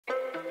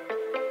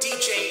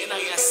DJ and I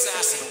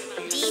Assassin.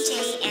 DJ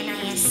and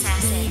I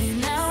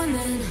Assassin. Now and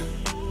then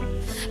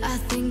I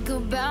think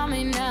about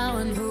me now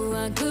and who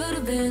I could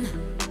have been.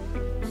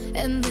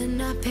 And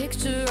then I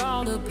picture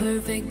all the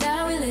perfect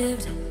that we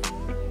lived,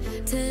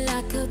 till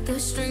I cut the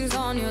strings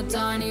on your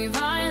tiny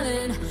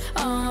violin.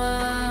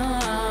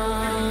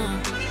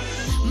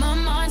 My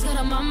mind's got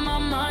a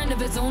mind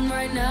of its own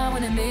right now,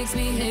 and it makes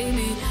me hate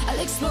me. I'll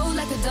explode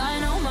like a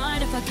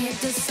dynamite if I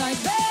can't decide,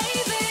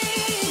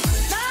 baby.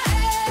 My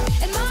head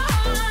and my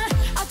heart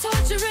are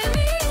torturing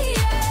me,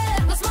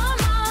 yeah. Lost my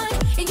mind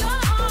in your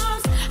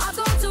arms, I've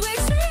gone to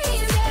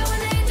extremes, yeah.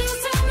 When angels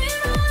tell me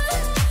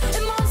run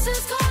and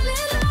monsters call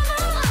it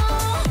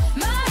love.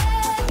 My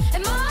head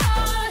and my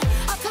heart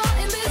are caught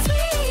in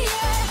between,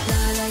 yeah.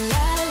 La la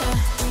la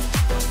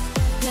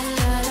la, la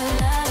la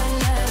la la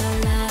la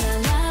la la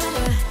la.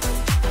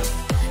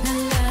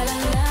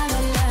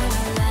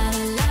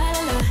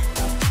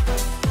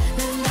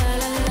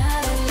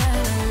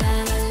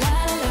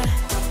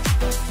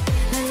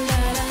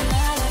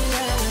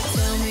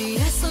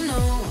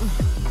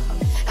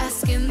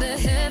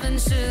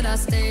 Should I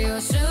stay or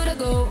should I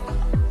go?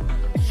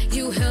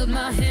 You held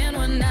my hand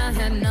when I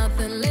had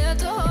nothing left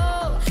to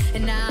hold,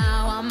 and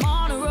now I'm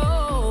on a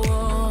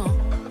roll.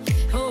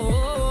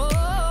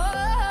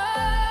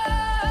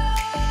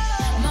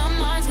 My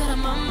mind's got a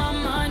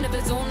mind of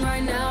its own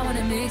right now, and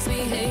it makes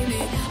me hate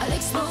me. I'll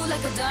explode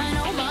like a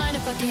dynamite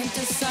if I can't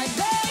decide,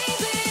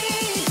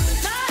 baby.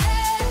 My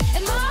head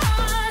and my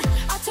heart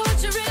are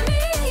torturing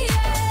me,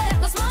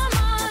 yeah. Lost my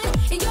mind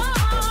in your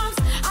arms,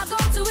 I've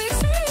gone to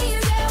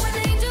extremes, yeah. When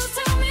angels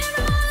tell me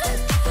run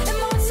and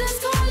monsters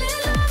call it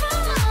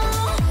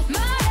love.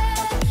 My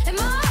head and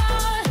my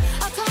heart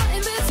are caught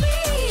in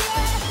between,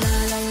 yeah. La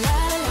la la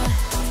la,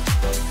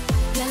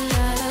 la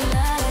la la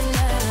la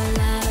la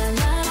la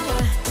la la, la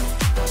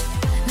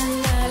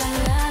la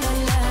la la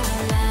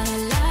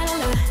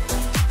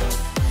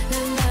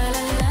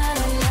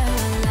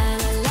la la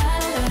la la.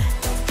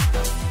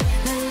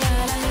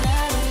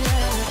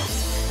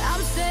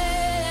 I'm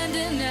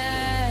standing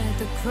at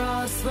the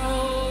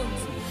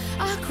crossroads.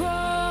 I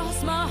cross